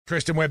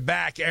Kristen, we're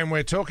back and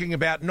we're talking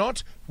about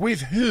not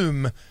with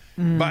whom,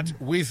 but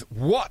with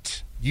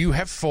what you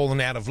have fallen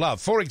out of love.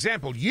 For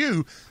example,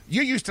 you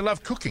used to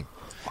love cooking.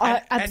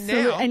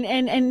 Absolutely.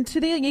 And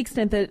to the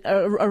extent that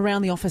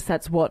around the office,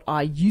 that's what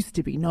I used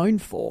to be known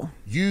for.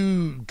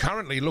 You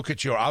currently look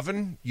at your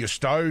oven, your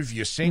stove,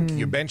 your sink,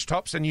 your bench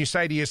tops, and you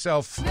say to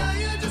yourself,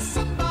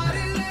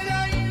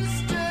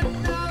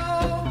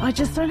 I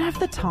just don't have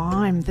the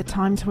time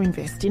to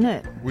invest in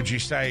it. would you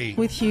say,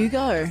 With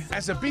Hugo.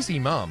 as a busy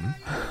mum,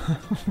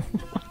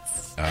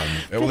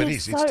 well,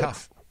 it's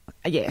tough.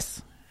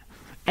 Yes.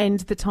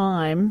 And the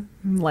time,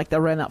 like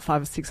around that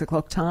 5 or 6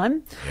 o'clock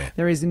time, Yeah.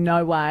 there is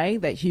no way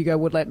that Hugo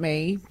would let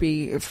me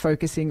be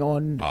focusing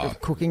on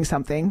cooking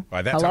something.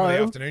 By that time of the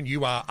afternoon,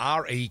 you are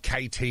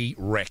REKT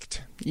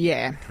wrecked.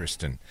 Yeah.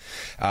 Kristen.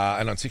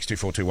 And on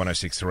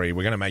 62421063,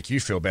 we're going to make you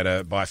feel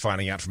better by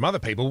finding out from other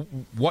people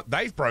what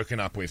they've broken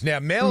up with. Now,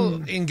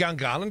 Mel in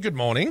Gungahlin, good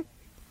morning.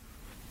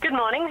 Good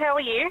morning, how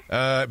are you?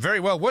 Very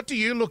well. What do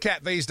you look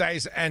at these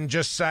days and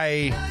just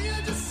say...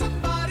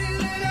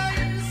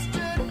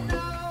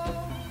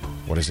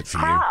 What is it for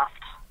you?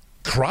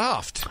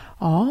 Craft.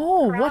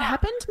 Oh, what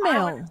happened,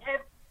 Mel?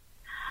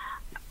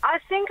 I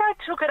think I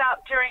took it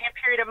up during a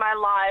period of my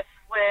life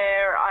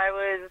where I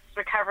was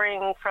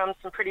recovering from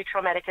some pretty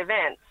traumatic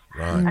events.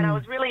 Right. And I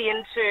was really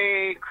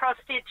into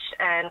cross-stitch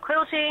and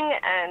quilting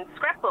and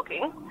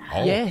scrapbooking.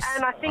 Oh, Yes.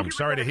 And I think I'm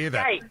sorry to hear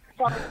that.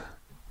 What?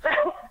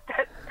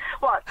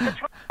 The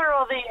trauma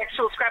or the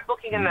actual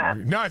scrapbooking and that?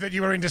 No, that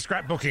you were into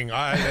scrapbooking.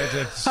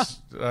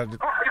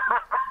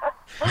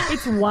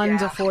 It's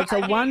wonderful. It's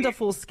a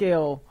wonderful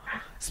skill.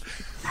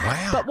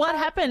 Wow. But what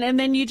happened? And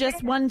then you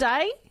just one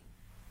day?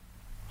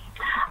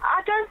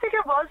 I don't think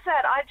it was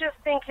that. I just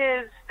think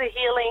as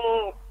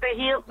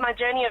my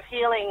journey of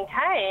healing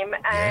came,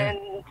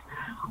 and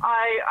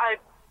I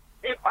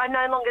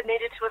no longer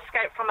needed to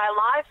escape from my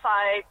life.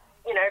 I,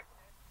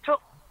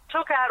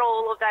 took out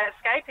all of that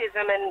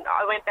escapism, and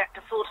I went back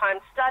to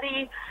full-time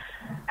study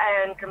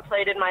and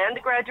completed my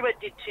undergraduate,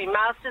 did 2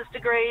 master's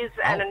degrees,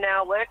 and am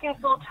now working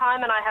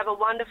full-time, and I have a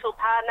wonderful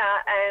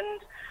partner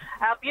and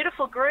our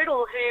beautiful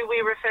Groodle, who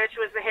we refer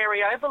to as the hairy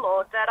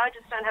overlord, that I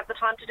just don't have the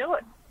time to do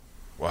it.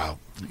 Wow.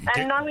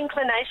 And no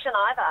inclination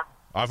either.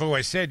 I've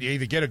always said you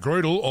either get a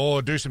Groodle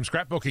or do some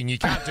scrapbooking. You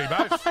can't do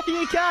both.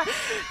 You can't.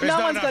 There's No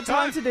not one's enough got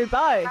time to do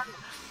both.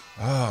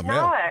 Oh,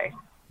 Mel. No.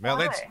 Mel,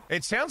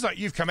 it sounds like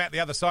you've come out the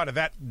other side of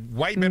that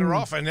way better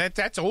off, and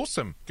that's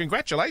awesome.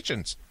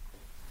 Congratulations.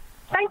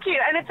 Thank you.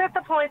 And it's at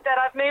the point that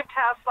I've moved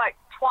house like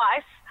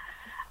twice,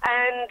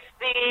 and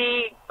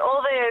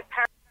all the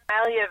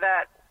paraphernalia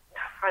that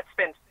I'd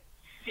spent.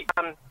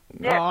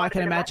 I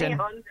can imagine.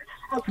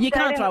 You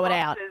can't throw it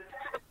out.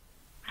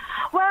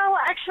 Well,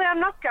 actually,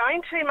 I'm not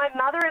going to. My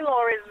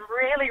mother-in-law is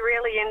really,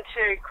 really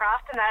into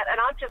craft and that, and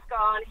I've just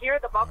gone, here are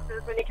the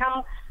boxes. When you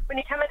come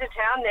into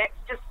town next,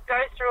 just go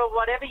through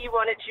whatever you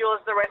want. It's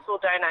yours. The rest will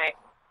donate.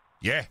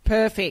 Yeah.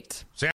 Perfect.